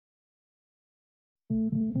I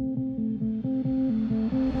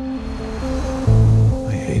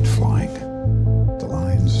hate flying. The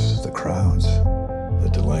lines, the crowds, the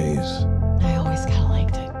delays. I always kind of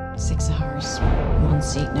liked it. 6 hours, one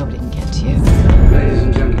seat, nobody can get to you. Ladies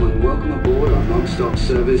and gentlemen, welcome aboard our non-stop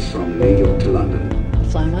service from New York to London.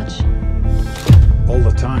 Fly much? All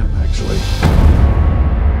the time, actually.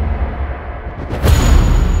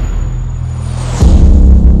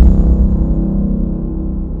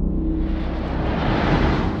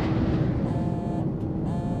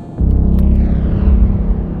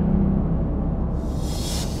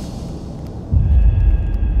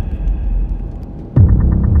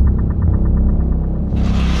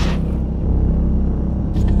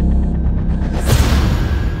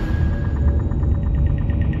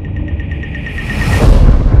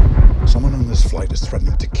 Someone on this flight is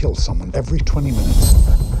threatening to kill someone every 20 minutes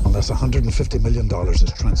unless $150 million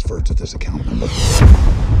is transferred to this account number.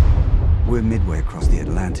 We're midway across the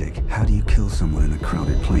Atlantic. How do you kill someone in a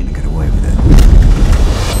crowded plane and get away with it?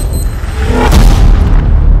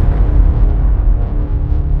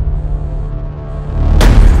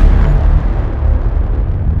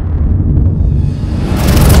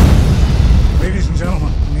 Ladies and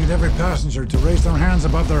gentlemen, I need every passenger to raise their hands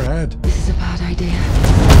above their head. This is a bad idea.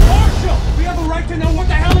 Marshal! We have a right to know what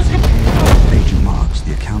the hell is going on! Agent Marks,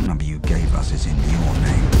 the account number you gave us is in your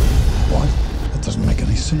name. What? That doesn't make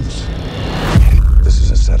any sense. This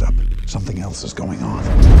is a setup. Something else is going on.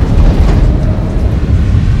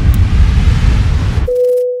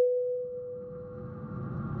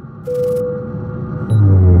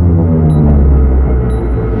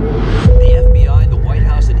 The FBI, the White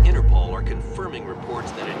House, and Interpol are confirming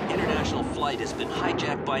reports that an international flight has been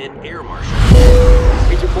hijacked by an air marshal.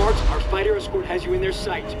 Agent Marks, our fighter escort has you in their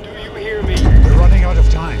sight. Do you hear me? We're running out of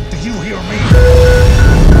time. Do you hear me?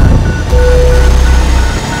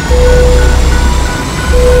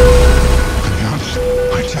 To be honest,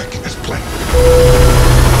 hijacking is planned.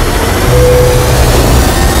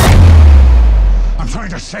 I'm trying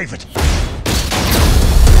to save it.